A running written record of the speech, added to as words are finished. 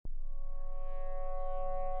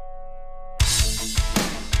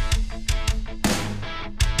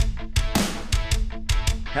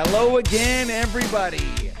Hello again,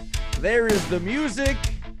 everybody. There is the music.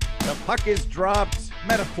 The puck is dropped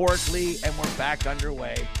metaphorically, and we're back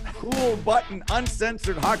underway. Cool Button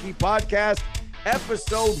Uncensored Hockey Podcast,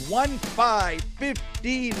 episode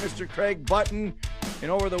 1515, Mr. Craig Button. And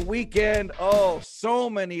over the weekend, so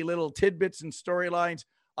many little tidbits and storylines.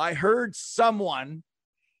 I heard someone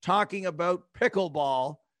talking about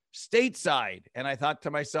pickleball stateside, and I thought to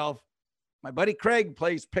myself, my buddy Craig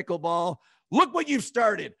plays pickleball. Look what you've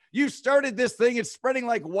started. You started this thing. It's spreading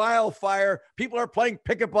like wildfire. People are playing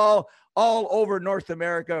pickleball all over North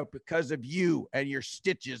America because of you and your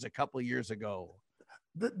stitches a couple of years ago.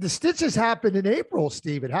 The stitches happened in April,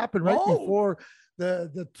 Steve. It happened right before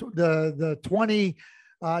the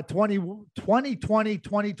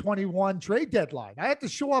 2020-2021 trade deadline. I had to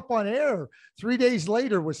show up on air 3 days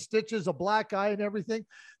later with stitches, a black eye, and everything.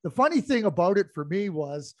 The funny thing about it for me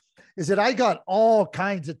is that I got all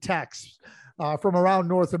kinds of texts from around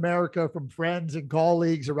North America, from friends and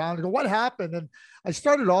colleagues around. I go, what happened? And I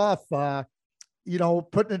started off, putting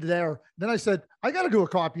it there. Then I said, I got to do a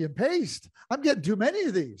copy and paste. I'm getting too many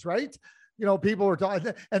of these, right? People were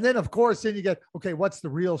talking. And then, of course, then you get, okay, what's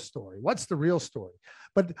the real story? What's the real story?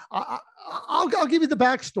 But I'll give you the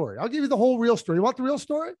backstory. I'll give you the whole real story. You want the real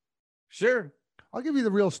story? Sure. I'll give you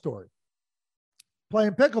the real story.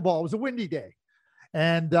 Playing pickleball, it was a windy day.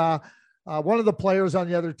 And one of the players on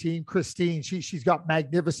the other team, Christine, she's got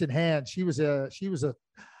magnificent hands. She was a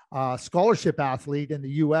scholarship athlete in the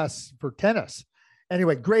U.S. for tennis.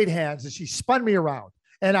 Anyway, great hands. And she spun me around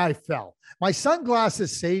and I fell. My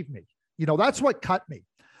sunglasses saved me. That's what cut me.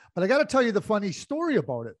 But I got to tell you the funny story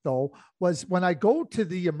about it, though, was when I go to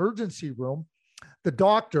the emergency room, the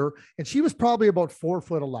doctor, and she was probably about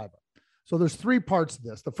 4'11". So there's three parts to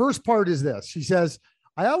this. The first part is this. She says,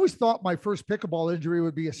 I always thought my first pickleball injury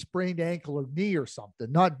would be a sprained ankle or knee or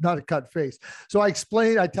something, not a cut face. So I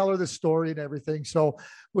tell her the story and everything. So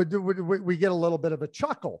we get a little bit of a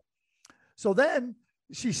chuckle. So then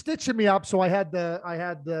she's stitching me up. So I had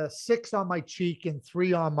the 6 on my cheek and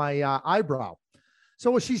 3 on my eyebrow.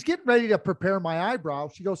 So as she's getting ready to prepare my eyebrow,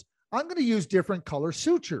 she goes, I'm going to use different color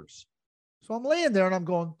sutures. So I'm laying there and I'm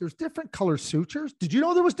going, there's different color sutures. Did you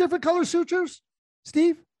know there was different color sutures,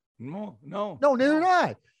 Steve? No, neither did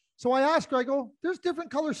I. So I asked her, I go, there's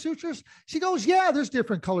different color sutures. She goes, yeah, there's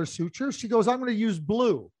different color sutures. She goes, I'm going to use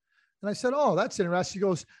blue. And I said, oh, that's interesting. She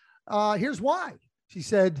goes, here's why. She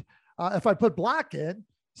said, if I put black in,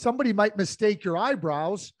 somebody might mistake your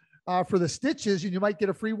eyebrows for the stitches and you might get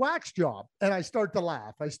a free wax job. And I start to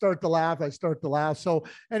laugh. So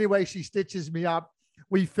anyway, she stitches me up.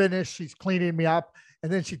 We finish. She's cleaning me up.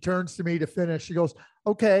 And then she turns to me to finish. She goes,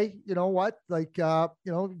 okay, you know what?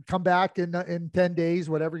 Come back in 10 days,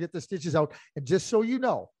 whatever, get the stitches out. And just so you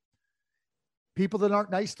know, people that aren't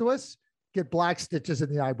nice to us get black stitches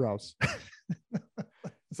in the eyebrows.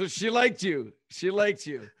 So she liked you.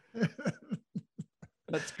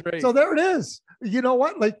 That's great. So there it is. You know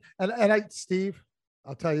what? Steve,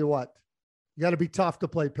 I'll tell you what, you got to be tough to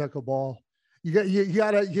play pickleball. You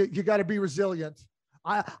got to be resilient.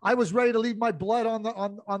 I was ready to leave my blood on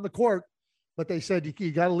the court, but they said, you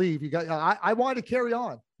got to leave. I wanted to carry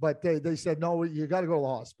on, but they said, no, you got to go to the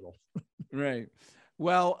hospital. Right.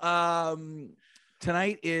 Well,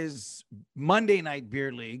 tonight is Monday Night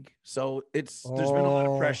Beer League. So there's been a lot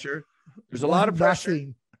of pressure. There's a lot of pressure.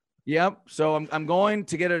 Yep. So I'm going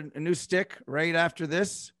to get a new stick right after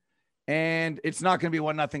this, and it's not going to be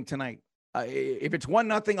 1-0 tonight. If it's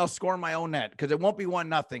 1-0, I'll score my own net because it won't be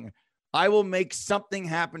 1-0. I will make something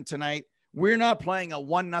happen tonight. We're not playing a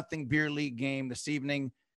 1-0 beer league game this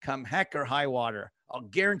evening, come heck or high water. I'll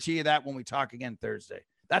guarantee you that when we talk again Thursday.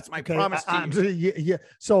 That's my promise to you. Yeah.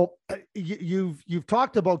 So you've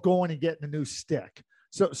talked about going and getting a new stick.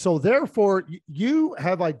 So therefore, you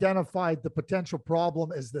have identified the potential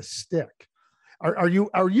problem as the stick. Are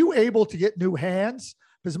you able to get new hands?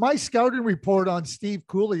 Because my scouting report on Steve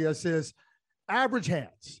Kouleas is average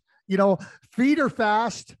hands. Feet are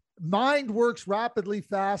fast. Mind works rapidly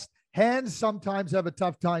fast. Hands sometimes have a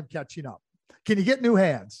tough time catching up. Can you get new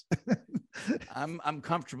hands? I'm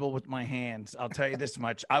comfortable with my hands. I'll tell you this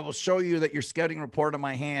much. I will show you that your scouting report on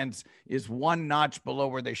my hands is one notch below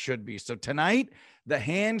where they should be. So tonight, the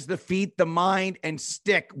hands, the feet, the mind, and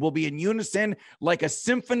stick will be in unison like a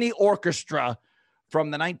symphony orchestra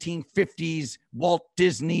from the 1950s Walt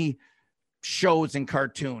Disney shows and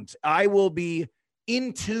cartoons. I will be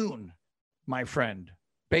in tune, my friend.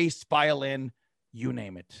 Bass, violin, you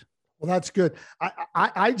name it. Well, that's good.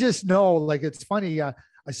 I just know, it's funny. I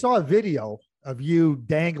saw a video of you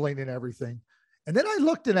dangling and everything. And then I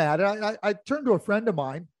looked at it. I turned to a friend of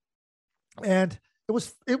mine and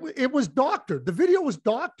It was doctored. The video was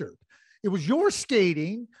doctored. It was your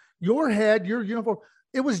skating, your head, your uniform.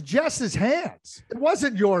 It was Jess's hands. It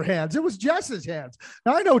wasn't your hands. It was Jess's hands.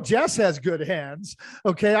 Now, I know Jess has good hands.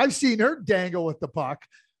 Okay. I've seen her dangle with the puck.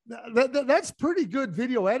 That's pretty good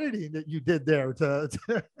video editing that you did there.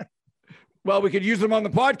 Well, we could use them on the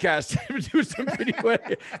podcast to do some video.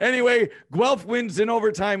 Anyway, Guelph wins in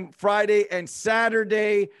overtime Friday and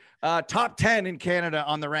Saturday. Top 10 in Canada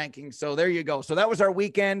on the rankings. So there you go. So that was our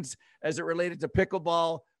weekends as it related to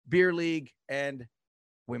pickleball, beer league, and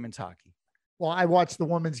women's hockey. Well, I watched the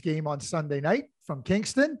women's game on Sunday night from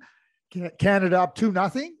Kingston. Canada up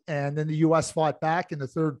 2-0, and then the U.S. fought back in the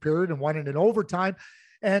third period and won it in overtime.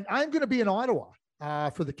 And I'm going to be in Ottawa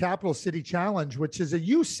for the Capital City Challenge, which is a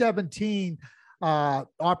U17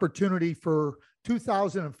 opportunity for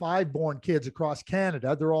 2005 born kids across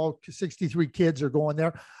Canada. They're all 63 kids are going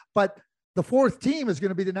there, but the fourth team is going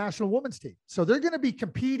to be the national women's team. So they're going to be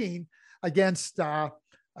competing against the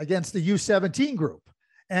U17 group.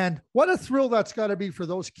 And what a thrill that's got to be for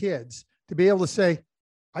those kids to be able to say,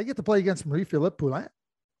 I get to play against Marie-Philippe Poulin.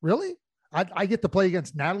 Really? I get to play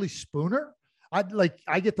against Natalie Spooner.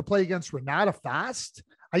 I get to play against Renata Fast.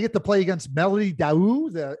 I get to play against Melody Daou,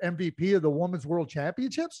 the MVP of the Women's World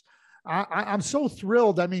Championships. I'm so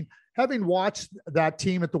thrilled. I mean, having watched that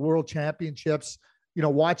team at the World Championships,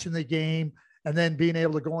 watching the game and then being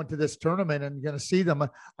able to go into this tournament and going to see them,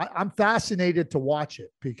 I'm fascinated to watch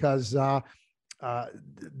it because the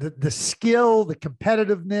skill, the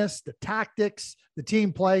competitiveness, the tactics, the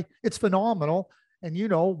team play, it's phenomenal. And,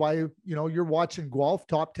 you're watching Guelph,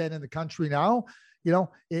 top 10 in the country now.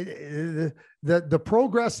 The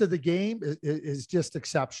progress of the game is just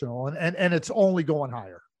exceptional, and it's only going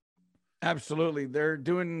higher. Absolutely. They're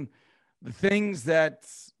doing the things that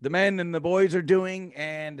the men and the boys are doing,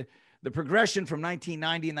 and the progression from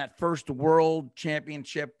 1990 in that first world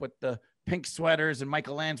championship with the pink sweaters and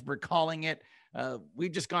Michael Landsberg calling it.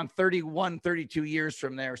 We've just gone 31, 32 years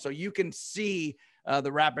from there. So you can see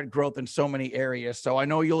the rapid growth in so many areas. So I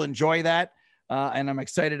know you'll enjoy that. And I'm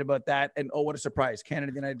excited about that. And oh, what a surprise. Canada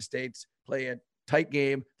and the United States play a tight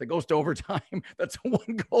game that goes to overtime. That's a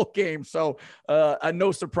 1-goal game. So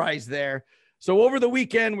no surprise there. So over the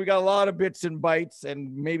weekend, we got a lot of bits and bites,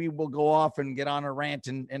 and maybe we'll go off and get on a rant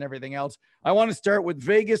and everything else. I want to start with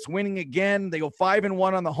Vegas winning again. They go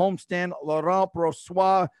 5-1 on the homestand. Laurent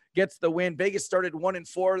Brossoit gets the win. Vegas started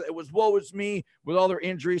 1-4. It was woe is me with all their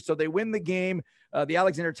injuries. So they win the game. The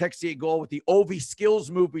Alexander Texier goal with the Ovi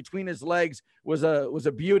skills move between his legs was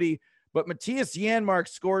a beauty. But Matthias Janmark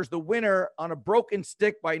scores the winner on a broken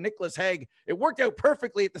stick by Nicholas Haig. It worked out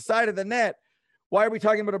perfectly at the side of the net. Why are we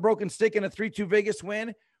talking about a broken stick in a 3-2 Vegas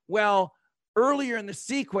win? Well, earlier in the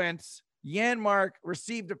sequence, Janmark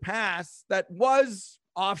received a pass that was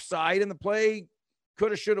offside, and the play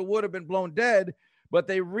coulda, shoulda, would have been blown dead, but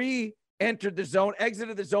they re-entered the zone,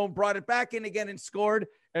 exited the zone, brought it back in again and scored.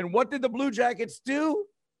 And what did the Blue Jackets do?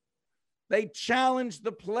 They challenged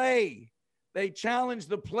the play.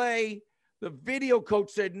 The video coach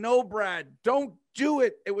said, no, Brad, don't do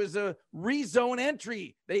it. It was a rezone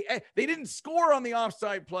entry. They didn't score on the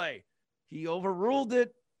offside play. He overruled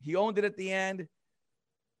it. He owned it at the end.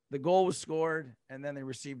 The goal was scored, and then they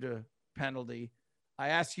received a penalty. I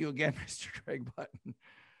ask you again, Mr. Craig Button,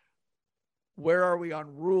 where are we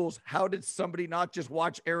on rules? How did somebody not just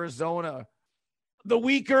watch Arizona the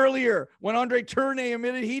week earlier when Andre Tourné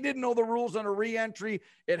admitted he didn't know the rules on a re-entry?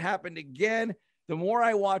 It happened again. The more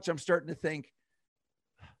I watch, I'm starting to think,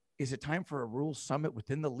 is it time for a rules summit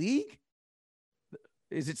within the league?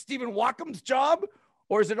 Is it Stephen Wacom's job?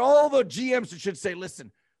 Or is it all the GMs that should say,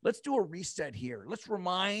 listen, let's do a reset here. Let's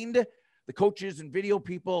remind the coaches and video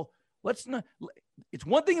people. It's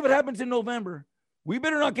one thing if it happens in November. We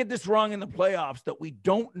better not get this wrong in the playoffs that we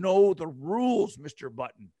don't know the rules, Mr.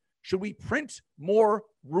 Button. Should we print more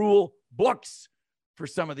rule books for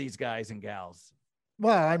some of these guys and gals?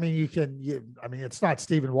 Well, I mean, it's not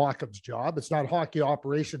Stephen Wacom's job. It's not hockey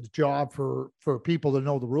operations job for people to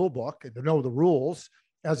know the rule book and to know the rules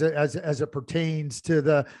as it pertains to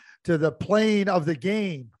the playing of the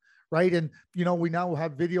game, right? And, we now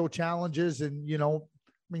have video challenges and,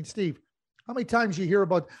 Steve, how many times you hear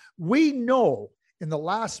about, we know in the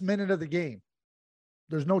last minute of the game,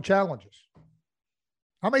 there's no challenges.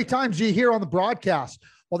 How many times do you hear on the broadcast,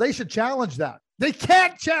 well, they should challenge that. They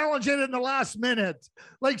can't challenge it in the last minute.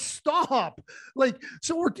 Stop.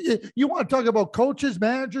 So you want to talk about coaches,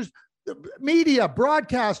 managers, media,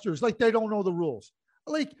 broadcasters, they don't know the rules.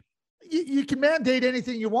 You can mandate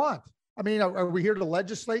anything you want. I mean, are we here to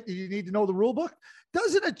legislate that you need to know the rule book?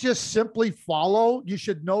 Doesn't it just simply follow? You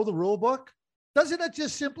should know the rule book. Doesn't it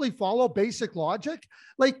just simply follow basic logic?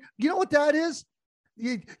 Like, you know what that is?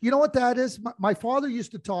 You know what that is? My father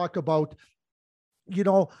used to talk about,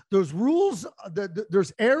 there's rules,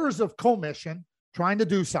 there's errors of commission, trying to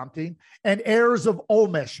do something, and errors of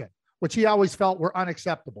omission, which he always felt were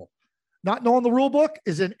unacceptable. Not knowing the rule book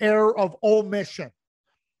is an error of omission.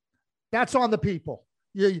 That's on the people.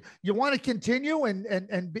 You want to continue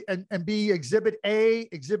and be exhibit A,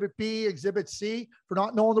 exhibit B, exhibit C for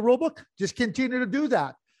not knowing the rule book? Just continue to do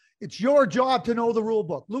that. It's your job to know the rule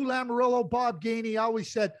book. Lou Lamoriello, Bob Gainey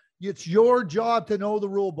always said, it's your job to know the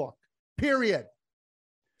rule book, period.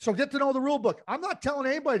 So get to know the rule book. I'm not telling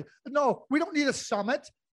anybody, no, we don't need a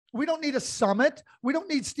summit. We don't need a summit. We don't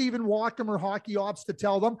need Stephen Walker or Hockey Ops to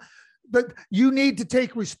tell them. But you need to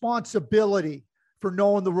take responsibility for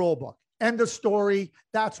knowing the rule book. End of story.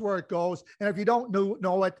 That's where it goes. And if you don't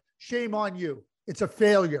know it, shame on you. It's a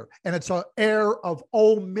failure, and it's an error of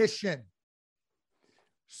omission.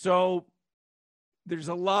 So there's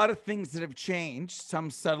a lot of things that have changed.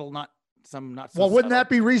 Some subtle, some not so well, wouldn't subtle. that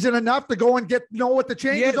be reason enough to go and know what the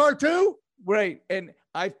changes are too? Right. And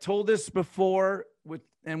I've told this before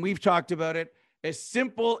and we've talked about it. As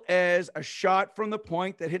simple as a shot from the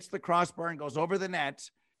point that hits the crossbar and goes over the net.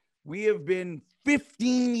 We have been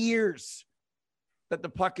 15 years that the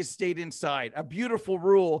puck has stayed inside. A beautiful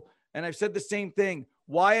rule. And I've said the same thing.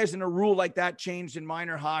 Why isn't a rule like that changed in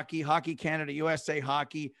minor hockey, Hockey Canada, USA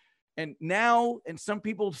Hockey? And now, and some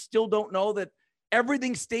people still don't know that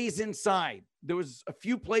everything stays inside. There was a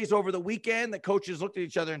few plays over the weekend that coaches looked at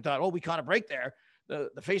each other and thought, oh, we caught a break there. The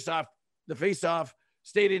face-off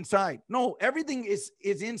stayed inside. No, everything is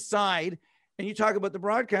inside. And you talk about the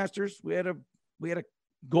broadcasters. We had a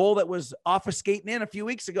goal that was off a skating in a few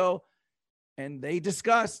weeks ago, and they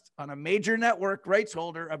discussed on a major network rights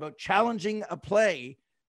holder about challenging a play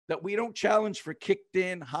that we don't challenge for kicked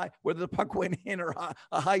in high, whether the puck went in or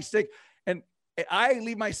a high stick. And I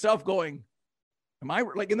leave myself going, am I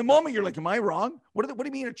like, in the moment you're like, am I wrong? What do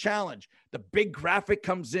you mean a challenge? The big graphic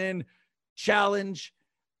comes in, challenge.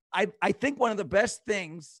 I think one of the best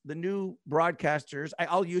things, the new broadcasters,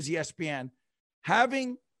 I'll use ESPN,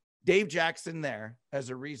 having Dave Jackson there as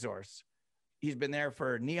a resource. He's been there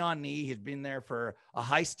for knee on knee. He's been there for a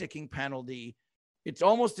high sticking penalty. It's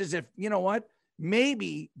almost as if, you know what,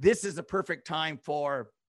 maybe this is a perfect time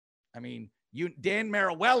for, Dan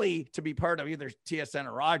Marawelli to be part of either TSN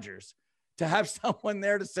or Rogers, to have someone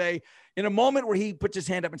there to say, in a moment where he puts his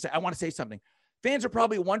hand up and say, I want to say something. Fans are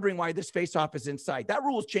probably wondering why this faceoff is inside. That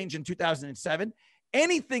rule was changed in 2007.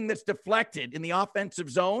 Anything that's deflected in the offensive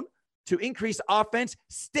zone to increase offense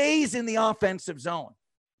stays in the offensive zone.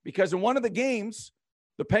 Because in one of the games,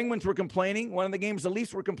 the Penguins were complaining. One of the games, the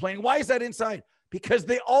Leafs were complaining. Why is that inside? Because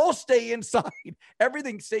they all stay inside.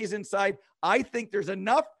 Everything stays inside. I think there's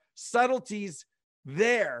enough subtleties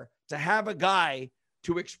there to have a guy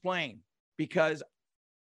to explain. Because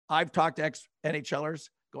I've talked to ex-NHLers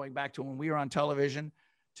going back to when we were on television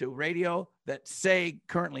to radio that say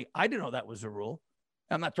currently, I didn't know that was a rule.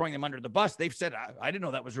 I'm not throwing them under the bus. They've said, I didn't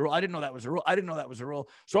know that was a rule. I didn't know that was a rule. I didn't know that was a rule.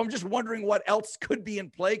 So I'm just wondering what else could be in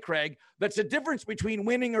play, Craig. That's a difference between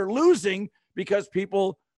winning or losing because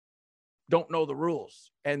people don't know the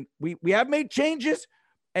rules. And we have made changes,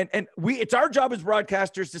 and it's our job as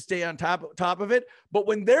broadcasters to stay on top of it. But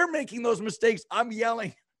when they're making those mistakes, I'm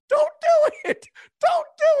yelling, don't do it. Don't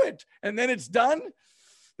do it. And then it's done.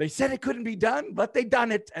 They said it couldn't be done, but they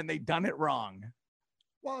done it, and they done it wrong.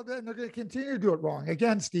 Well, then they're going to continue to do it wrong.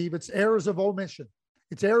 Again, Steve, it's errors of omission.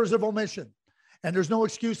 It's errors of omission. And there's no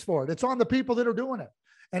excuse for it. It's on the people that are doing it.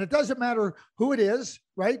 And it doesn't matter who it is,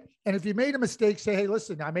 right? And if you made a mistake, say, hey,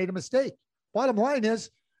 listen, I made a mistake. Bottom line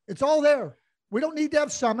is, it's all there. We don't need to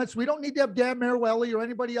have summits. We don't need to have Dan Marawelli or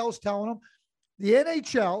anybody else telling them. The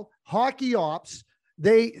NHL, Hockey Ops,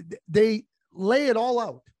 they lay it all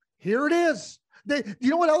out. Here it is. You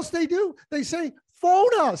know what else they do? They say, phone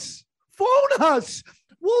us. Phone us.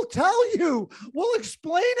 We'll tell you. We'll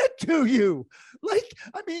explain it to you.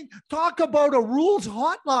 Talk about a rules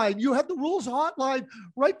hotline. You have the rules hotline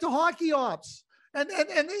right to Hockey Ops. And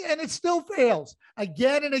it still fails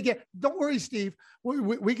again and again. Don't worry, Steve.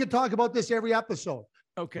 We can talk about this every episode.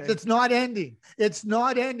 Okay. It's not ending. It's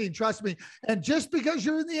not ending. Trust me. And just because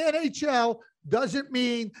you're in the NHL doesn't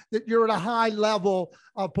mean that you're at a high level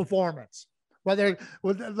of performance.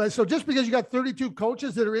 So just because you got 32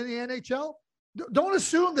 coaches that are in the NHL, don't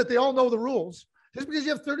assume that they all know the rules. Just because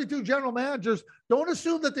you have 32 general managers, don't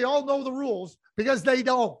assume that they all know the rules, because they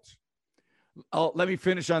don't. Let me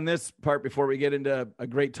finish on this part before we get into a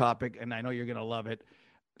great topic, and I know you're going to love it.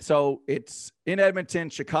 So it's in Edmonton,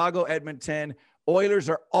 Chicago, Edmonton. Oilers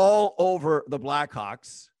are all over the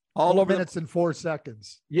Blackhawks. all 4 over minutes and 4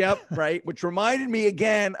 seconds. Yep, right. Which reminded me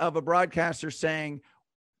again of a broadcaster saying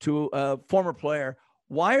to a former player,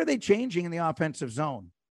 why are they changing in the offensive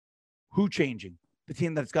zone? Who changing? The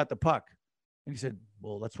team that's got the puck. And he said,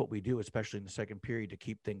 well, that's what we do, especially in the second period, to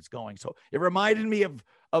keep things going. So it reminded me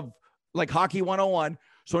of like Hockey 101.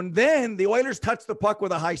 So then the Oilers touch the puck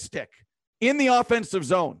with a high stick in the offensive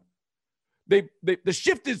zone. The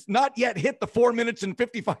shift is not yet hit the 4 minutes and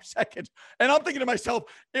 55 seconds. And I'm thinking to myself,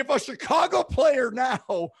 if a Chicago player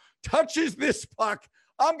now touches this puck,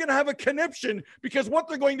 I'm going to have a conniption, because what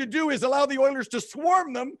they're going to do is allow the Oilers to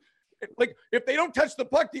swarm them. Like, if they don't touch the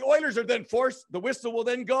puck, the Oilers are then forced. The whistle will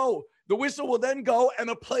then go. The whistle will then go, and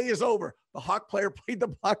the play is over. The Hawk player played the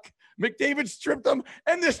puck. McDavid stripped them,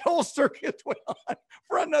 and this whole circus went on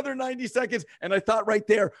for another 90 seconds. And I thought right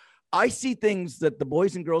there, I see things that the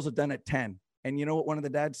boys and girls have done at 10. And you know what one of the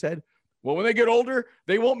dads said? Well, when they get older,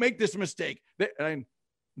 they won't make this mistake. And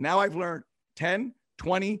now I've learned 10,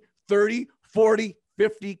 20, 30, 40,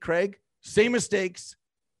 50, Craig, same mistakes,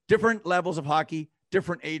 different levels of hockey,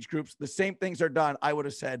 different age groups. The same things are done. I would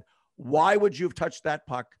have said, why would you have touched that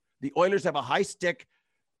puck? The Oilers have a high stick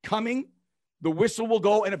coming. The whistle will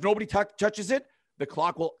go. And if nobody touches it,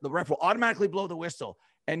 the ref will automatically blow the whistle.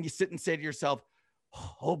 And you sit and say to yourself,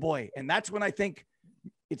 oh boy. And that's when I think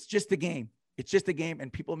it's just a game. It's just a game.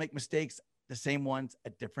 And people make mistakes, the same ones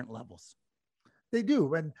at different levels. They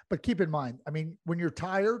do. But keep in mind, I mean, when you're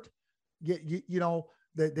tired, you know,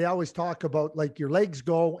 they always talk about like your legs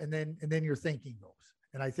go and then your thinking goes.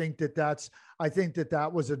 And I think that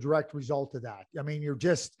was a direct result of that. I mean, you're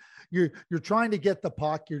trying to get the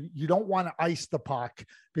puck. You don't want to ice the puck,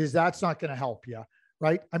 because that's not going to help you.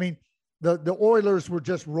 Right. I mean, the Oilers were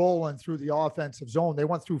just rolling through the offensive zone. They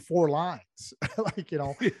went through 4 lines, like, you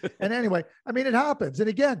know, and anyway, I mean, it happens. And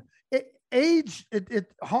again,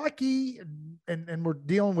 hockey, and we're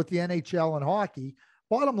dealing with the NHL and hockey.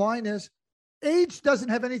 Bottom line is, age doesn't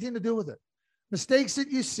have anything to do with it. Mistakes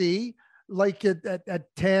that you see, like at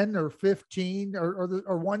 10 or 15,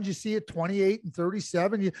 or ones you see at 28 and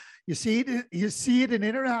 37, you see it in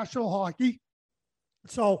international hockey.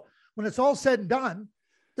 So when it's all said and done,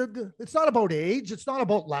 it's not about age. It's not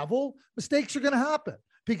about level. Mistakes are going to happen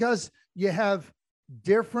because you have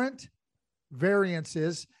different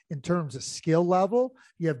variances in terms of skill level.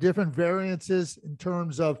 You have different variances in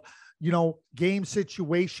terms of, you know, game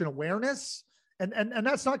situation awareness. And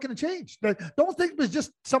that's not going to change. Don't think it's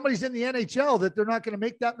just somebody's in the NHL that they're not going to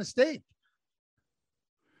make that mistake.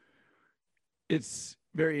 It's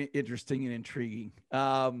very interesting and intriguing.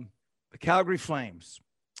 The Calgary Flames,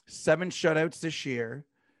 7 shutouts this year.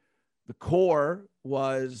 The core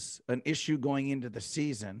was an issue going into the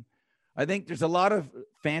season. I think there's a lot of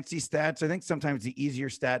fancy stats. I think sometimes the easier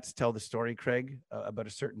stats tell the story, Craig, about a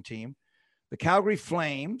certain team. The Calgary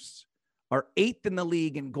Flames are 8th in the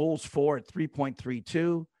league in goals for at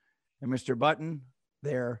 3.32. And Mr. Button,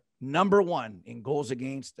 they're number 1 in goals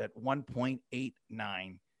against at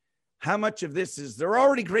 1.89. How much of this is, they're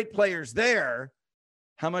already great players there.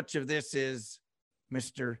 How much of this is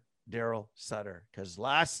Mr. Daryl Sutter? Because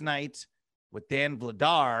last night with Dan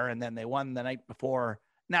Vladar, and then they won the night before.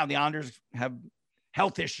 Now the Islanders have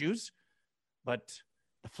health issues, but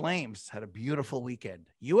the Flames had a beautiful weekend.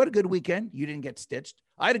 You had a good weekend. You didn't get stitched.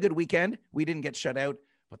 I had a good weekend. We didn't get shut out,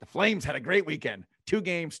 but the Flames had a great weekend. 2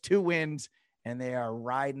 games, 2 wins, and they are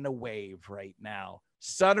riding a wave right now.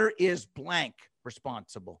 Sutter is blank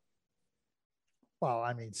responsible. Well,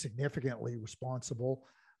 I mean, significantly responsible.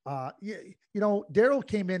 You know, Daryl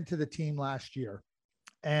came into the team last year,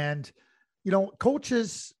 and, you know,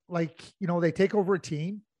 coaches, like, you know, they take over a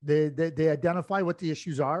team, they identify what the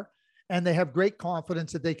issues are, and they have great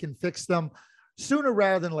confidence that they can fix them sooner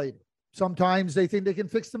rather than later. Sometimes they think they can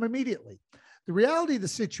fix them immediately. The reality of the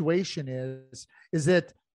situation is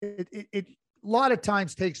that it a lot of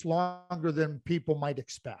times takes longer than people might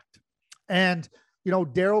expect. And, you know,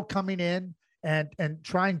 Daryl coming in and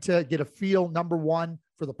trying to get a feel, number 1,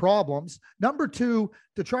 for the problems. Number 2,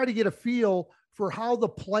 to try to get a feel for how the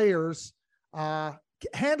players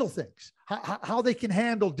handle things, how they can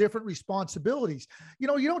handle different responsibilities. You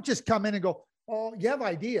know, you don't just come in and go, oh, you have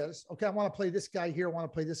ideas. Okay, I want to play this guy here. I want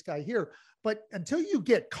to play this guy here. But until you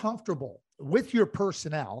get comfortable with your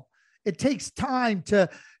personnel, it takes time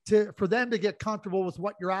for them to get comfortable with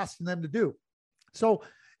what you're asking them to do. So,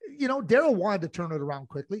 you know, Daryl wanted to turn it around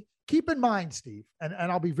quickly. Keep in mind, Steve, and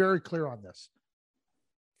I'll be very clear on this.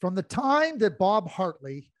 From the time that Bob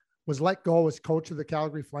Hartley was let go as coach of the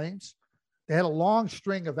Calgary Flames, they had a long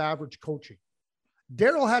string of average coaching.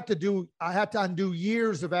 Daryl had to undo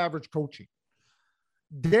years of average coaching.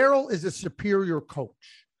 Daryl is a superior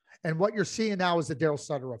coach. And what you're seeing now is the Daryl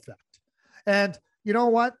Sutter effect. And you know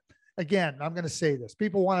what? Again, I'm going to say this.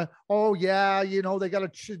 People want to, oh yeah, they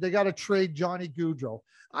got to trade Johnny Gaudreau.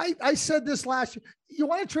 I said this last year. You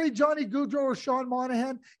want to trade Johnny Gaudreau or Sean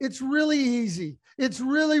Monahan? It's really easy. It's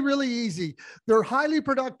really, really easy. They're highly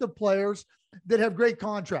productive players that have great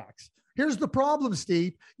contracts. Here's the problem,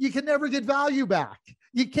 Steve. You can never get value back.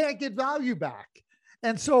 You can't get value back.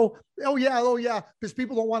 And so, oh yeah, because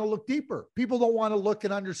people don't want to look deeper. People don't want to look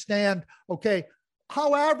and understand, okay,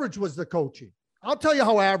 how average was the coaching? I'll tell you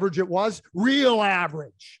how average it was. Real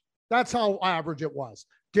average. That's how average it was.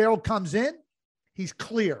 Daryl comes in. He's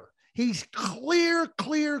clear. He's clear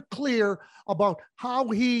about how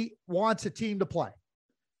he wants a team to play.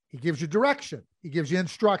 He gives you direction. He gives you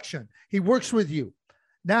instruction. He works with you.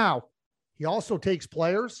 Now, he also takes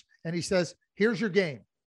players and he says, here's your game.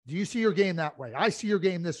 Do you see your game that way? I see your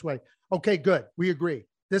game this way. Okay, good. We agree.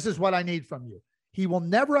 This is what I need from you. He will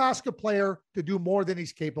never ask a player to do more than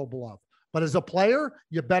he's capable of. But as a player,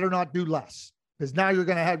 you better not do less, because now you're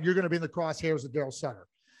going to be in the crosshairs of Daryl Sutter.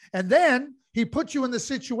 And then he puts you in the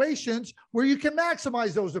situations where you can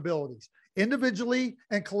maximize those abilities individually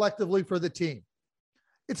and collectively for the team.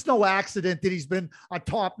 It's no accident that he's been a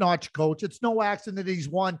top-notch coach. It's no accident that he's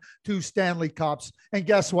won 2 Stanley Cups. And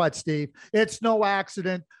guess what, Steve? It's no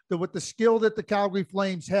accident that with the skill that the Calgary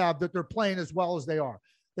Flames have, that they're playing as well as they are.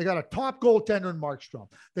 They got a top goaltender in Markstrom.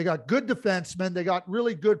 They got good defensemen. They got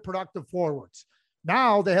really good productive forwards.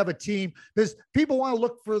 Now they have a team, because people want to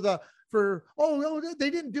look they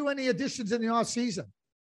didn't do any additions in the offseason.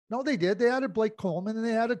 No, they did. They added Blake Coleman, and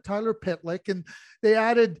they added Tyler Pitlick, and they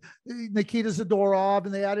added Nikita Zadorov,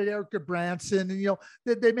 and they added Eric Branson, and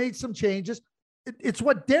they made some changes. It's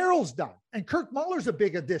what Daryl's done. And Kirk Muller's a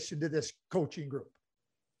big addition to this coaching group.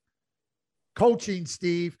 Coaching,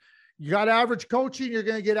 Steve. You got average coaching, you're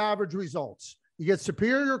going to get average results. You get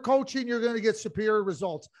superior coaching, you're going to get superior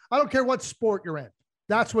results. I don't care what sport you're in.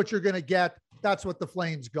 That's what you're going to get. That's what the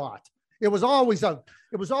Flames got. It was always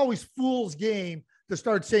fool's game to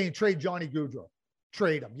start saying, trade Johnny Gaudreau.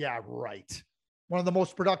 Trade him. Yeah, right. One of the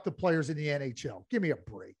most productive players in the NHL. Give me a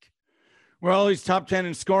break. Well, he's top 10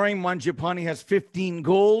 in scoring. Mangiapane has 15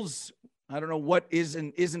 goals. I don't know what is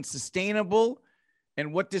and isn't sustainable.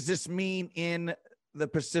 And what does this mean in the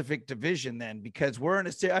Pacific Division then? Because we're in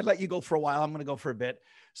a, I'd let you go for a while. I'm going to go for a bit.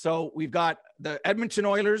 So we've got the Edmonton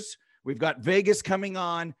Oilers. We've got Vegas coming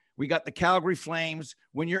on. We got the Calgary Flames.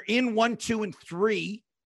 When you're in 1, 2, and 3,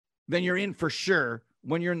 then you're in for sure.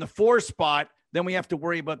 When you're in the 4 spot, then we have to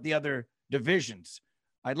worry about the other divisions.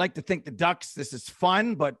 I'd like to think the Ducks, this is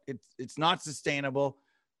fun, but it's not sustainable.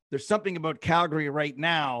 There's something about Calgary right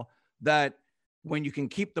now that when you can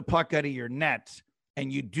keep the puck out of your net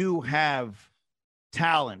and you do have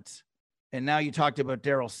talent, and now you talked about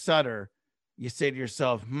Daryl Sutter, you say to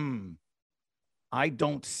yourself, I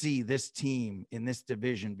don't see this team in this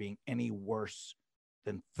division being any worse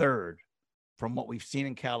than 3rd from what we've seen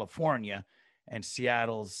in California. And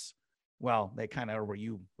Seattle's, well, they kind of are where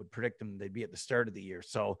you would predict them they'd be at the start of the year.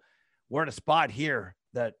 So we're at a spot here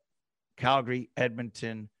that Calgary,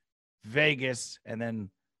 Edmonton, Vegas, and then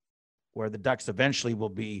where the Ducks eventually will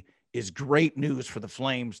be is great news for the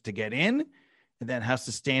Flames to get in, and then how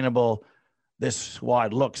sustainable this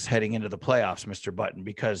squad looks heading into the playoffs, Mr. Button.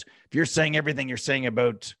 Because if you're saying everything you're saying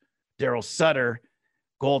about Daryl Sutter,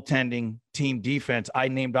 goaltending, team defense, I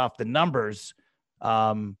named off the numbers.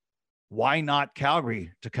 Why not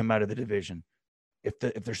Calgary to come out of the division? If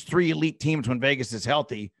there's 3 elite teams when Vegas is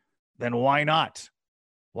healthy, then why not?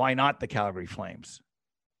 Why not the Calgary Flames?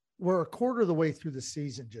 We're a quarter of the way through the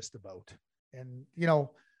season, just about. And,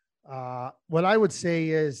 what I would say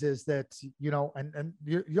is that, and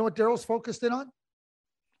you know what Daryl's focused in on?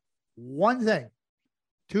 One thing: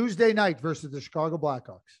 Tuesday night versus the Chicago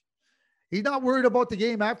Blackhawks. He's not worried about the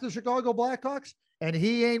game after the Chicago Blackhawks, and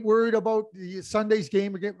he ain't worried about the Sunday's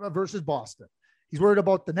game versus Boston. He's worried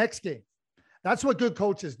about the next game. That's what good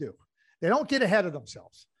coaches do. They don't get ahead of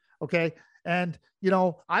themselves. Okay. And,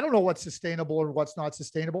 I don't know what's sustainable or what's not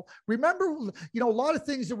sustainable. Remember, a lot of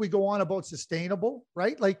things that we go on about sustainable,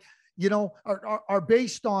 right? Like, are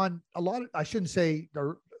based on a lot of, I shouldn't say,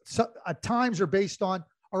 at times are based on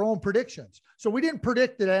our own predictions. So we didn't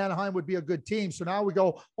predict that Anaheim would be a good team. So now we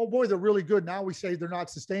go, oh boy, they're really good. Now we say they're not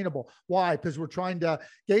sustainable. Why? Because we're trying to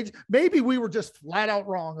gauge. Maybe we were just flat out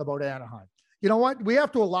wrong about Anaheim. You know what? We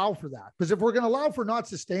have to allow for that, because if we're going to allow for not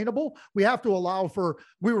sustainable, we have to allow for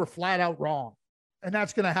we were flat out wrong. And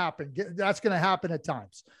that's going to happen. That's going to happen at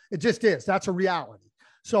times. It just is. That's a reality.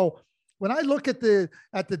 So when I look at the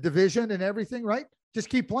division and everything, right? Just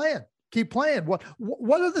keep playing. Keep playing.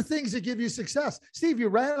 What are the things that give you success? Steve, you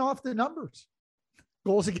ran off the numbers.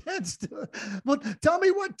 goals against. But tell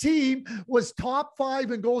me what team was top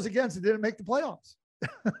 5 in goals against and didn't make the playoffs?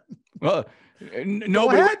 Well, no,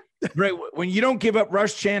 right. When you don't give up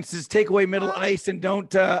rush chances, take away middle ice, and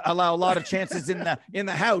don't allow a lot of chances in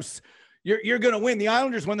the house, you're going to win. The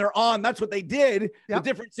Islanders, when they're on, that's what they did. Yep. The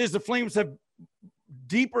difference is the Flames have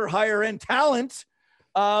deeper, higher end talent.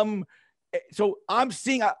 So I'm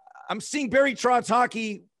seeing Barry Trotz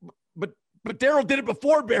hockey, but Daryl did it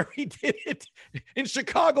before Barry did it in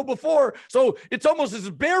Chicago before. So it's almost as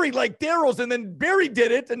Barry like Daryl's, and then Barry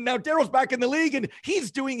did it, and now Daryl's back in the league and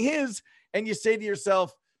he's doing his. And you say to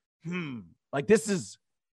yourself, like this is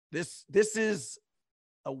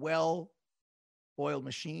a well-oiled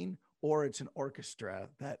machine, or it's an orchestra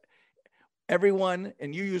that everyone,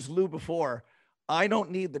 and you used Lou before, I don't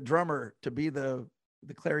need the drummer to be the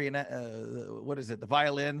clarinet, what is it? The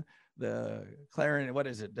violin, the clarinet, what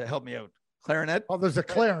is it? Help me out. Clarinet. Oh, there's a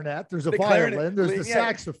clarinet, there's a violin, there's the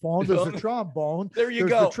saxophone, there's the trombone. There you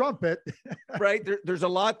go. There's the trumpet. Right. There's a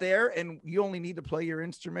lot there, and you only need to play your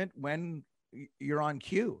instrument when you're on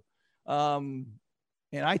cue. And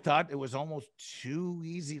I thought it was almost too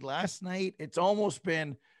easy last night. It's almost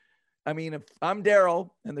been, I mean, if I'm Daryl,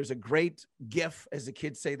 and there's a great GIF, as the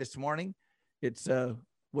kids say this morning, it's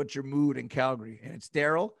what's your mood in Calgary? And it's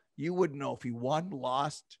Daryl. You wouldn't know if he won,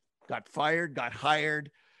 lost, got fired, got hired,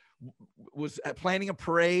 was planning a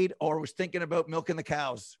parade, or was thinking about milking the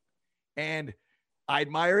cows. And I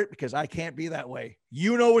admire it because I can't be that way.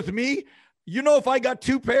 You know, with me, you know, if I got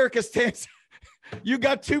 2 pair Costanza, you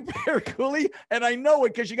got 2 pair Cooley, and I know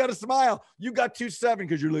it because you got to smile. You got 2-7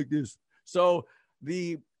 because you're like this. So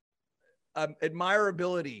the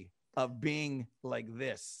admirability of being like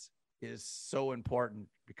this is so important,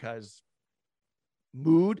 because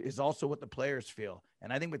mood is also what the players feel.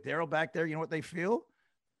 And I think with Daryl back there, you know what they feel?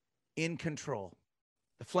 In control.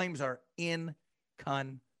 The Flames are in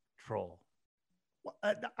control. Well,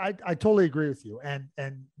 I totally agree with you. And,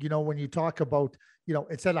 you know, when you talk about, you know,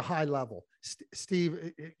 it's at a high level.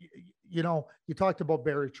 Steve, you know, you talked about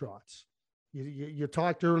Barry Trotz. You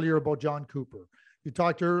talked earlier about John Cooper. You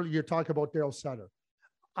talked about Daryl Sutter.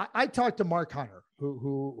 I talked to Mark Hunter,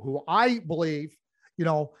 who I believe, you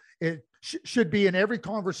know, it should be in every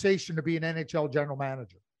conversation to be an NHL general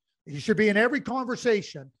manager. He should be in every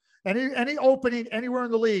conversation. Any opening anywhere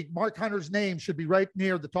in the league, Mark Hunter's name should be right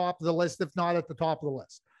near the top of the list, if not at the top of the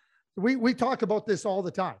list. We talk about this all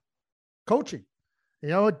the time. Coaching, you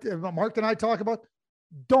know, Mark and I talk about,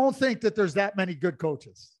 don't think that there's that many good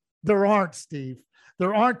coaches. There aren't, Steve.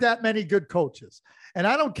 There aren't that many good coaches. And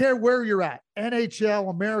I don't care where you're at, NHL,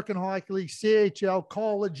 American Hockey League, CHL,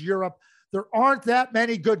 college, Europe, there aren't that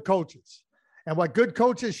many good coaches. And what good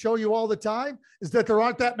coaches show you all the time is that there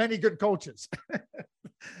aren't that many good coaches.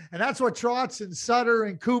 And that's what Trotz and Sutter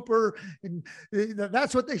and Cooper, and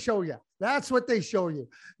that's what they show you. That's what they show you.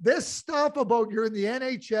 This stuff about you're in the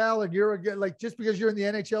NHL and you're like, just because you're in the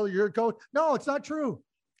NHL, you're a coach. No, it's not true.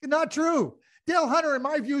 It's not true. Dale Hunter, in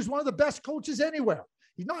my view, is one of the best coaches anywhere.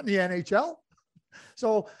 He's not in the NHL.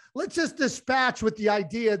 So let's just dispatch with the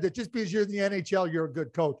idea that just because you're in the NHL, you're a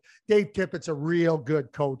good coach. Dave Tippett's a real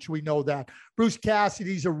good coach. We know that. Bruce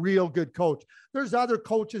Cassidy's a real good coach. There's other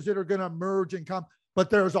coaches that are going to emerge and come, but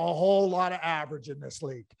there's a whole lot of average in this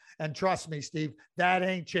league. And trust me, Steve, that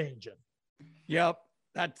ain't changing. Yep.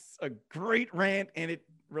 That's a great rant. And it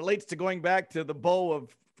relates to going back to the bow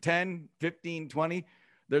of 10, 15, 20.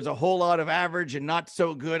 There's a whole lot of average and not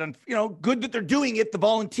so good. And, you know, good that they're doing it, the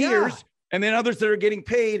volunteers. Yeah. And then others that are getting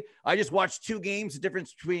paid. I just watched 2 games, the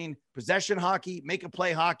difference between possession hockey, make a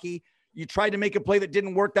play hockey. You tried to make a play that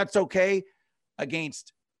didn't work. That's okay.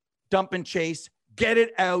 Against dump and chase, get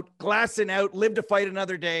it out, glassing out, live to fight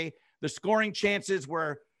another day. The scoring chances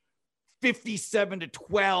were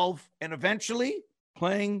 57-12. And eventually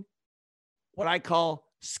playing what I call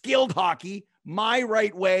skilled hockey, my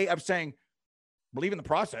right way of saying, believe in the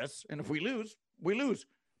process. And if we lose, we lose.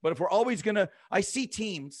 But if we're always going to, I see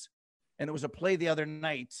teams. And there was a play the other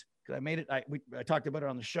night, because I made it, I talked about it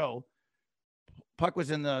on the show. Puck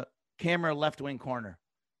was in the camera left wing corner.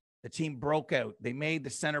 The team broke out. They made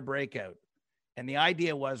the center breakout. And the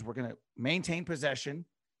idea was we're going to maintain possession,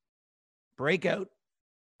 break out,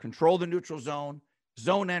 control the neutral zone,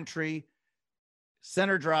 zone entry,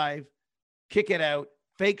 center drive, kick it out,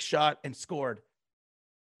 fake shot, and scored.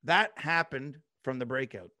 That happened from the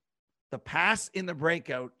breakout. The pass in the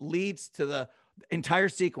breakout leads to the entire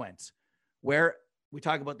sequence, where we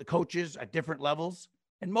talk about the coaches at different levels,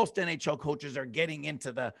 and most NHL coaches are getting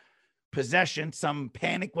into the possession, some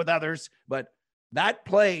panic with others, but that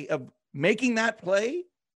play of making that play,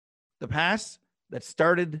 the pass that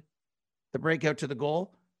started the breakout to the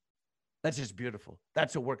goal, That's just beautiful.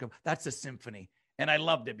 That's that's a symphony. And I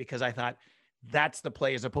loved it because I thought that's the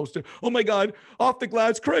play as opposed to, oh my God, off the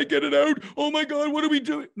glass, Craig, get it out. Oh my God, what are we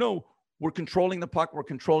doing? No, we're controlling the puck. We're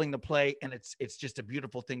controlling the play. And it's just a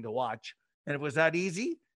beautiful thing to watch. And if it was that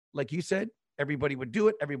easy, like you said, everybody would do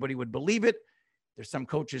it. Everybody would believe it. There's some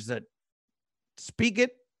coaches that speak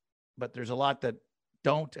it, but there's a lot that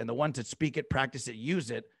don't. And the ones that speak it, practice it,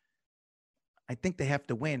 use it. I think they have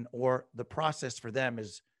to win, or the process for them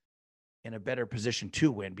is in a better position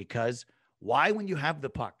to win, because why, when you have the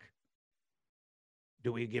puck,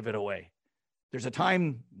 do we give it away? There's a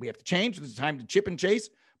time we have to change. There's a time to chip and chase.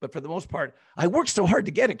 But for the most part, I worked so hard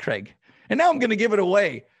to get it, Craig. And now I'm going to give it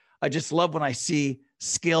away. I just love when I see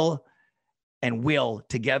skill and will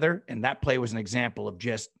together. And that play was an example of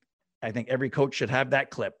just, I think every coach should have that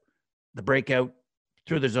clip. The breakout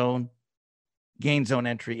through the zone, gain zone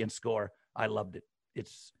entry, and score. I loved it.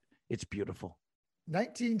 It's beautiful.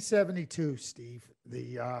 1972, Steve,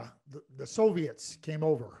 the Soviets came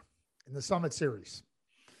over in the Summit Series.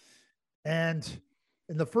 And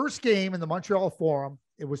in the first game in the Montreal Forum,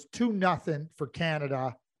 it was 2-0 for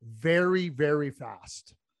Canada very, very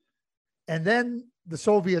fast. And then the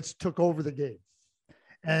Soviets took over the game.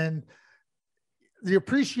 And the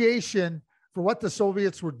appreciation for what the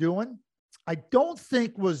Soviets were doing, I don't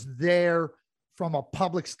think was there from a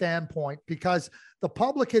public standpoint, because the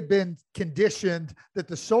public had been conditioned that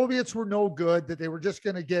the Soviets were no good, that they were just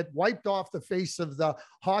going to get wiped off the face of the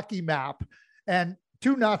hockey map. And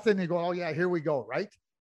 2-0, you go, oh yeah, here we go, right?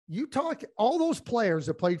 You talk, all those players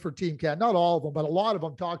that played for Team Canada, not all of them, but a lot of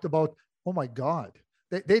them talked about, oh my God,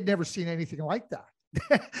 they'd never seen anything like that.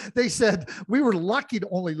 They said, we were lucky to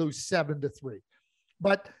only lose 7-3.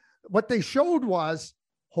 But what they showed was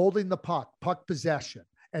holding the puck possession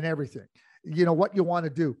and everything. You know, what you want to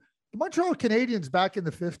do. The Montreal Canadiens back in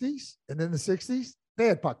the 50s and in the 60s, they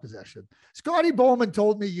had puck possession. Scotty Bowman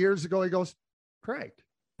told me years ago, he goes, Craig,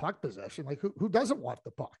 puck possession, like who doesn't want the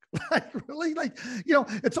puck? Like really, like, you know,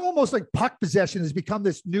 it's almost like puck possession has become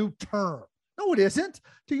this new term. No, it isn't.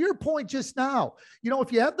 To your point just now, you know,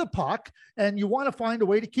 if you have the puck and you want to find a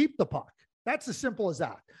way to keep the puck, that's as simple as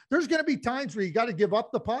that. There's going to be times where you got to give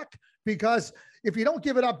up the puck, because if you don't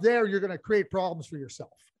give it up there, you're going to create problems for yourself.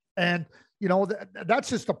 And, you know, that's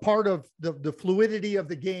just a part of the fluidity of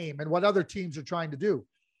the game and what other teams are trying to do.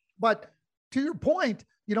 But to your point,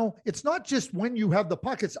 you know, it's not just when you have the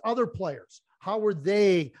puck, it's other players. How are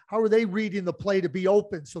they reading the play to be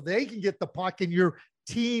open so they can get the puck and your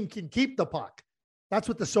team can keep the puck? That's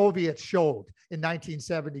what the Soviets showed in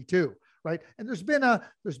 1972, right? And there's been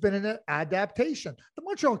an adaptation. The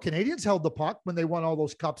Montreal Canadiens held the puck when they won all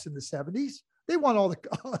those cups in the 70s. They won all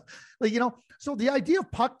the, you know, so the idea of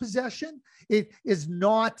puck possession, it is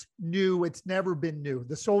not new. It's never been new.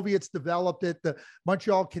 The Soviets developed it. The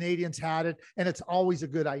Montreal Canadiens had it, and it's always a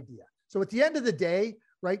good idea. So at the end of the day,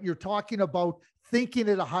 right, you're talking about thinking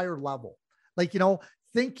at a higher level, like, you know,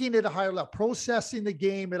 thinking at a higher level, processing the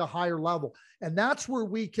game at a higher level. And that's where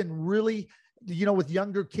we can really, you know, with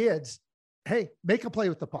younger kids, hey, make a play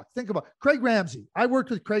with the puck. Think about Craig Ramsey. I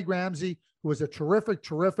worked with Craig Ramsey, who was a terrific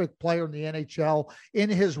player in the NHL in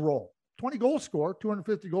his role. 20 goal scorer,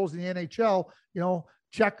 250 goals in the NHL, you know,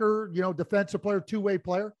 checker, you know, defensive player, two-way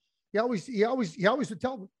player. He always would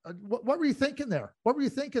tell me, what were you thinking there? What were you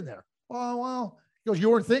thinking there? Oh, well, he goes, you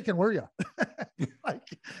weren't thinking, were you?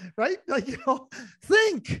 Like, right? Like, you know,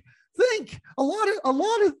 think a lot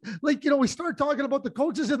of like, you know, we start talking about the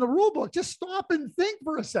coaches in the rule book. Just stop and think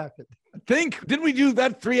for a second. Think. Didn't we do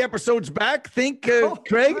that 3 episodes back? Think,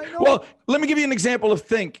 Craig? Well, let me give you an example of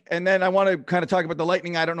think. And then I want to kind of talk about the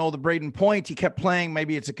Lightning. I don't know the Braden Point. He kept playing.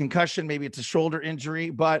 Maybe it's a concussion. Maybe it's a shoulder injury.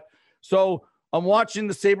 But so I'm watching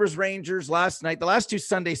the Sabres Rangers last night. The last 2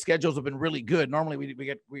 Sunday schedules have been really good. Normally we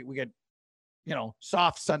get, you know,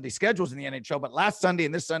 soft Sunday schedules in the NHL, but last Sunday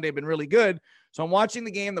and this Sunday have been really good. So I'm watching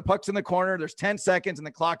the game, the puck's in the corner, there's 10 seconds and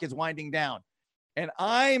the clock is winding down. And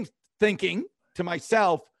I'm thinking to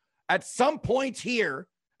myself, at some point here,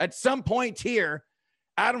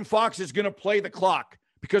 Adam Fox is going to play the clock,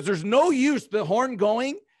 because there's no use the horn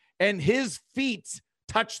going and his feet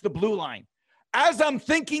touch the blue line. As I'm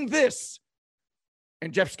thinking this,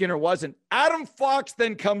 and Jeff Skinner wasn't, Adam Fox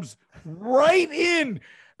then comes right in.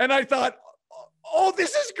 And I thought, oh,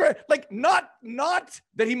 this is great. Like, not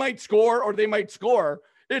that he might score or they might score.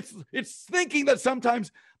 It's thinking that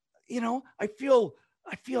sometimes, you know, I feel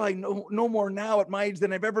I know more now at my age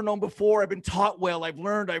than I've ever known before. I've been taught well. I've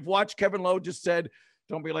learned. I've watched. Kevin Lowe just said,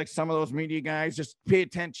 don't be like some of those media guys. Just pay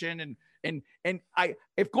attention. And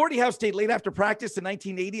if Gordie Howe stayed late after practice in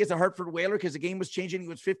 1980 as a Hartford Whaler because the game was changing, he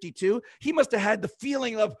was 52, he must have had the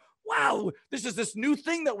feeling of, wow, this is this new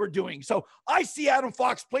thing that we're doing. So I see Adam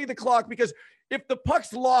Fox play the clock because if the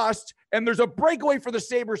puck's lost and there's a breakaway for the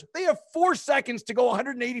Sabres, they have 4 seconds to go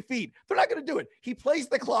 180 feet. They're not going to do it. He plays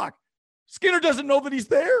the clock. Skinner doesn't know that he's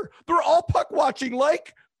there. They're all puck watching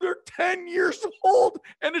like they're 10 years old,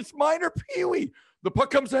 and it's minor peewee. The puck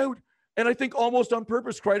comes out, and I think almost on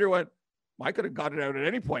purpose, Kreider went, I could have got it out at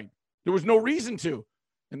any point. There was no reason to.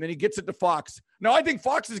 And then he gets it to Fox. Now, I think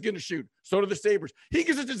Fox is going to shoot. So do the Sabres. He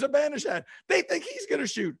gives it to Zibanejad. They think he's going to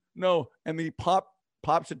shoot. No. And then he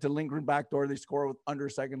pops it to Lindgren backdoor. They score with under a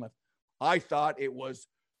second left. I thought it was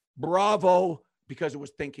bravo because it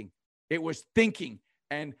was thinking. It was thinking.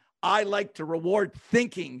 And I like to reward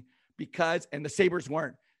thinking because, and the Sabres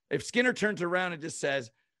weren't. If Skinner turns around and just says,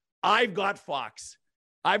 I've got Fox.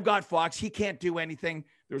 He can't do anything.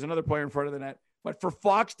 There was another player in front of the net. But for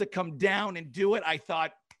Fox to come down and do it, I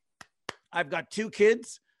thought, I've got 2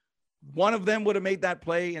 kids. One of them would have made that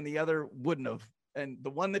play and the other wouldn't have. And the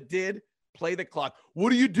one that did, play the clock.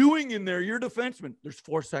 What are you doing in there? You're a defenseman. There's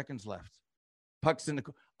 4 seconds left. Puck's in the,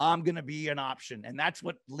 I'm going to be an option. And that's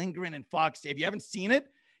what Lindgren and Fox did. If you haven't seen it,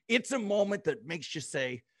 it's a moment that makes you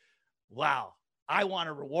say, wow, I want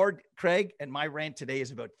to reward Craig. And my rant today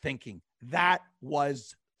is about thinking. That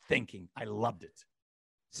was thinking. I loved it.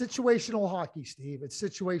 Situational hockey, Steve. It's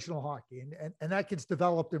situational hockey, and that gets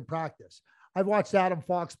developed in practice. I've watched Adam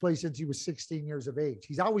Fox play since he was 16 years of age.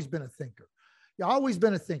 He's always been a thinker.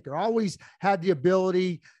 Always had the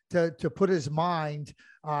ability to put his mind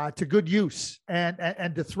to good use and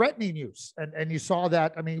to threatening use. And you saw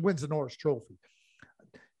that. I mean, he wins the Norris Trophy.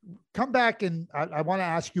 Come back, and I want to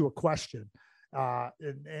ask you a question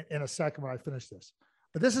in a second when I finish this.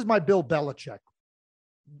 But this is my Bill Belichick.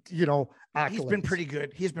 Accolades. He's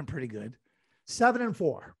been pretty good.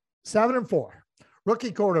 7-4,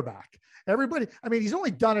 rookie quarterback. Everybody, I mean, he's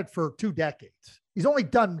only done it for 2 decades. He's only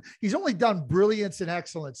done brilliance and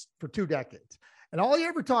excellence for 2 decades. And all he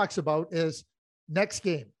ever talks about is next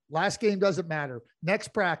game. Last game doesn't matter. Next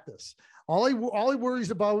practice. All he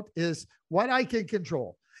worries about is what I can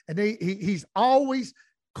control. And he's always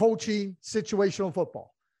coaching situational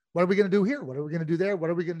football. What are we going to do here? What are we going to do there? What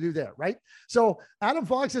are we going to do there? Right. So Adam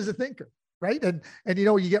Fox is a thinker, right? And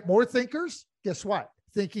you get more thinkers. Guess what?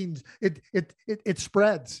 Thinking it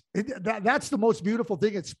spreads. That's the most beautiful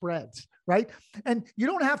thing. It spreads, right? And you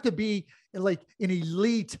don't have to be like an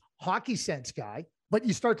elite hockey sense guy, but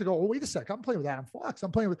you start to go, oh, wait a sec. I'm playing with Adam Fox.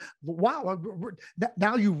 I'm playing with, wow.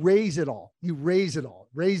 Now you raise it all. Raise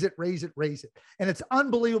it. And it's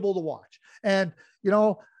unbelievable to watch. And,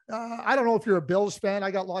 I don't know if you're a Bills fan.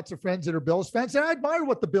 I got lots of friends that are Bills fans, and I admire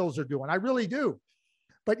what the Bills are doing. I really do.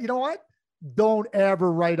 But you know what? Don't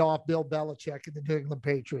ever write off Bill Belichick and the New England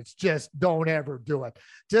Patriots. Just don't ever do it.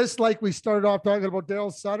 Just like we started off talking about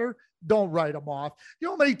Daryl Sutter, don't write him off. You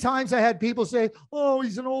know how many times I had people say, oh,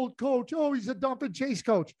 he's an old coach. Oh, he's a dump and chase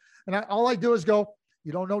coach. And all I do is go,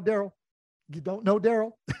 you don't know Daryl. You don't know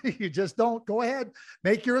Daryl. You just don't. Go ahead.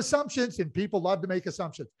 Make your assumptions, and people love to make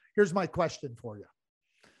assumptions. Here's my question for you.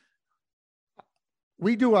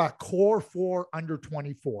 We do a core 4 under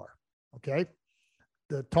 24, okay?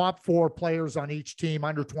 The top 4 players on each team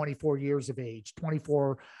under 24 years of age,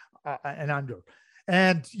 24 and under.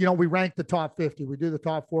 And, we rank the top 50. We do the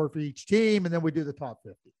top 4 for each team, and then we do the top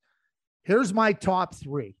 50. Here's my top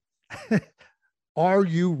 3. Are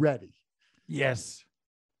you ready? Yes.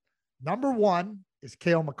 Number 1 is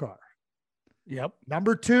Cale Makar. Yep.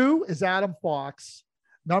 Number 2 is Adam Fox.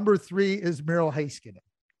 Number 3 is Miro Heiskanen.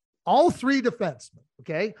 All 3 defensemen,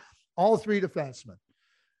 okay? All 3 defensemen.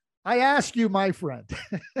 I ask you, my friend,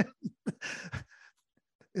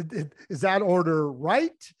 is that order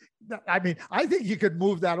right? I mean, I think you could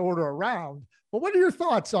move that order around, but what are your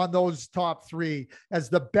thoughts on those top 3 as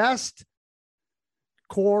the best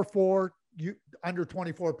core 4 under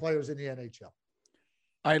 24 players in the NHL?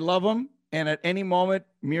 I love them. And at any moment,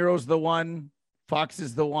 Miro's the one, Fox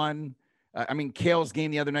is the one. Cale's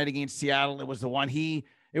game the other night against Seattle, it was the one.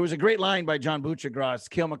 It was a great line by John Buccigross.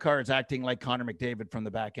 Cale Makar is acting like Connor McDavid from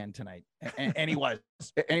the back end tonight. And he was.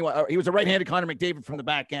 Anyway, he was a right-handed Connor McDavid from the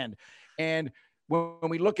back end. And when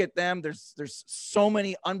we look at them, there's so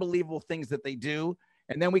many unbelievable things that they do.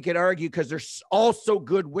 And then we could argue, because they're all so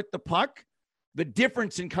good with the puck, the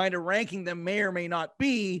difference in kind of ranking them may or may not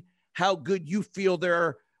be how good you feel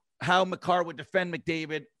they're, how Makar would defend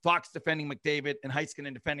McDavid, Fox defending McDavid, and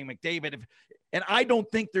Heiskanen defending McDavid. And I don't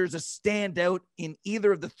think there's a standout in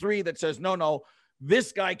either of the 3 that says, no,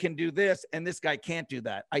 this guy can do this and this guy can't do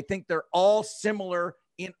that. I think they're all similar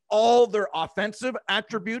in all their offensive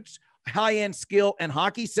attributes, high-end skill and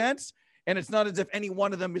hockey sense. And it's not as if any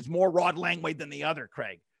one of them is more Rod Langway than the other,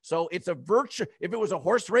 Craig. So it's a virtue. If it was a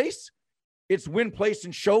horse race, it's win, place,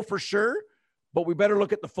 and show for sure. But we better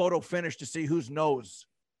look at the photo finish to see whose nose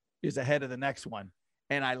is ahead of the next one.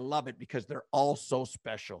 And I love it because they're all so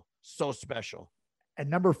special, so special. And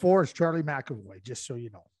number 4 is Charlie McAvoy, just so you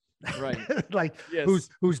know. Right. Like yes.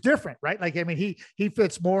 who's different, right? Like, I mean, he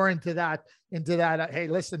fits more into that, hey,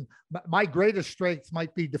 listen, my greatest strength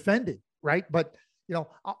might be defending, right? But, you know,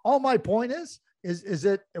 all my point is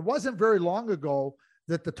it wasn't very long ago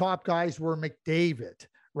that the top guys were McDavid,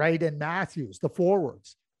 right? And Matthews, the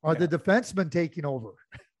forwards, are the defensemen taking over.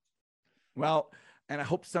 Well, and I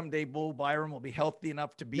hope someday Bo Byram will be healthy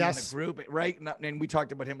enough to be in the group, right? And we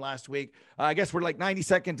talked about him last week. I guess we're like 90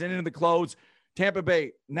 seconds into the close. Tampa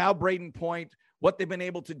Bay, now Braden Point, what they've been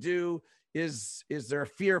able to do is there a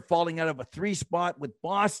fear of falling out of a 3 spot with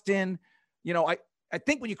Boston? You know, I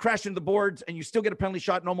think when you crash into the boards and you still get a penalty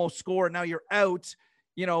shot and almost score, and now you're out,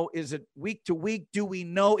 you know, is it week to week? Do we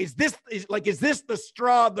know? Is this the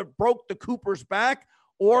straw that broke the Cooper's back,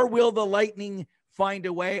 or will the Lightning find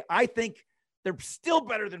a way? I think they're still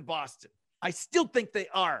better than Boston. I still think they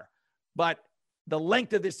are, but the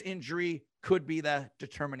length of this injury could be the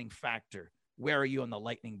determining factor. Where are you on the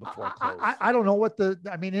Lightning before close? I don't know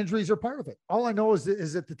injuries are part of it. All I know is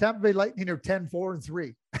that the Tampa Bay Lightning are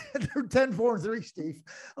 10-4-3. They're 10-4-3, Steve.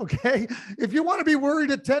 Okay. If you want to be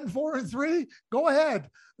worried at 10-4-3, go ahead.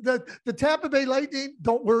 The Tampa Bay Lightning,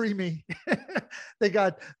 don't worry me. They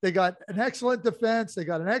got an excellent defense. They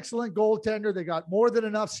got an excellent goaltender. They got more than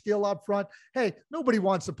enough skill up front. Hey, nobody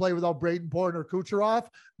wants to play without Braden Point or Kucherov,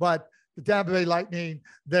 but the Tampa Bay Lightning,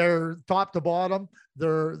 they're top to bottom.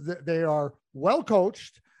 They are well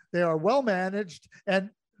coached. They are well managed, and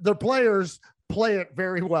their players play it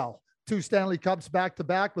very well. 2 Stanley Cups back to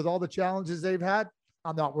back with all the challenges they've had.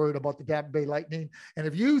 I'm not worried about the Tampa Bay Lightning. And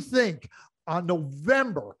if you think on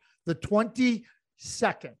November the 22nd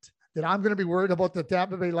that I'm going to be worried about the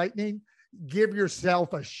Tampa Bay Lightning, give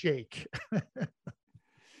yourself a shake.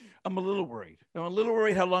 I'm a little worried. I'm a little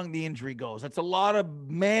worried how long the injury goes. That's a lot of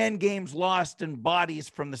man games lost and bodies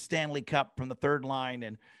from the Stanley Cup, from the third line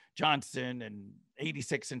and Johnson and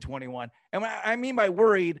 86 and 21. And what I mean by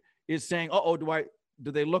worried is saying,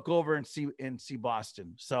 do they look over and see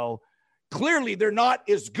Boston? So clearly they're not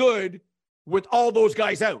as good with all those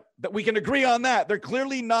guys out. That we can agree on that. They're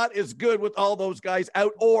clearly not as good with all those guys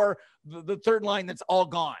out, or the third line that's all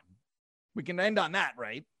gone. We can end on that,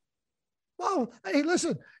 right? Well, hey,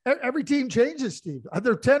 listen, every team changes, Steve.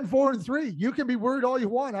 They're 10-4-3. You can be worried all you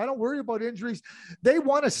want. I don't worry about injuries. They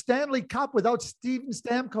won a Stanley Cup without Steven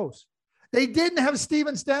Stamkos. They didn't have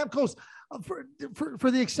Steven Stamkos for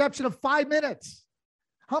the exception of 5 minutes.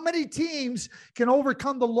 How many teams can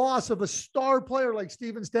overcome the loss of a star player like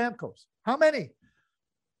Steven Stamkos? How many?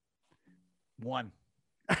 One.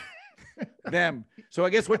 Them. So I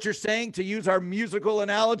guess what you're saying, to use our musical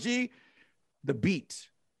analogy, the beat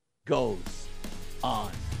goes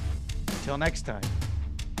on. Until next time,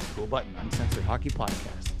 Cool Button Uncensored Hockey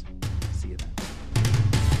Podcast.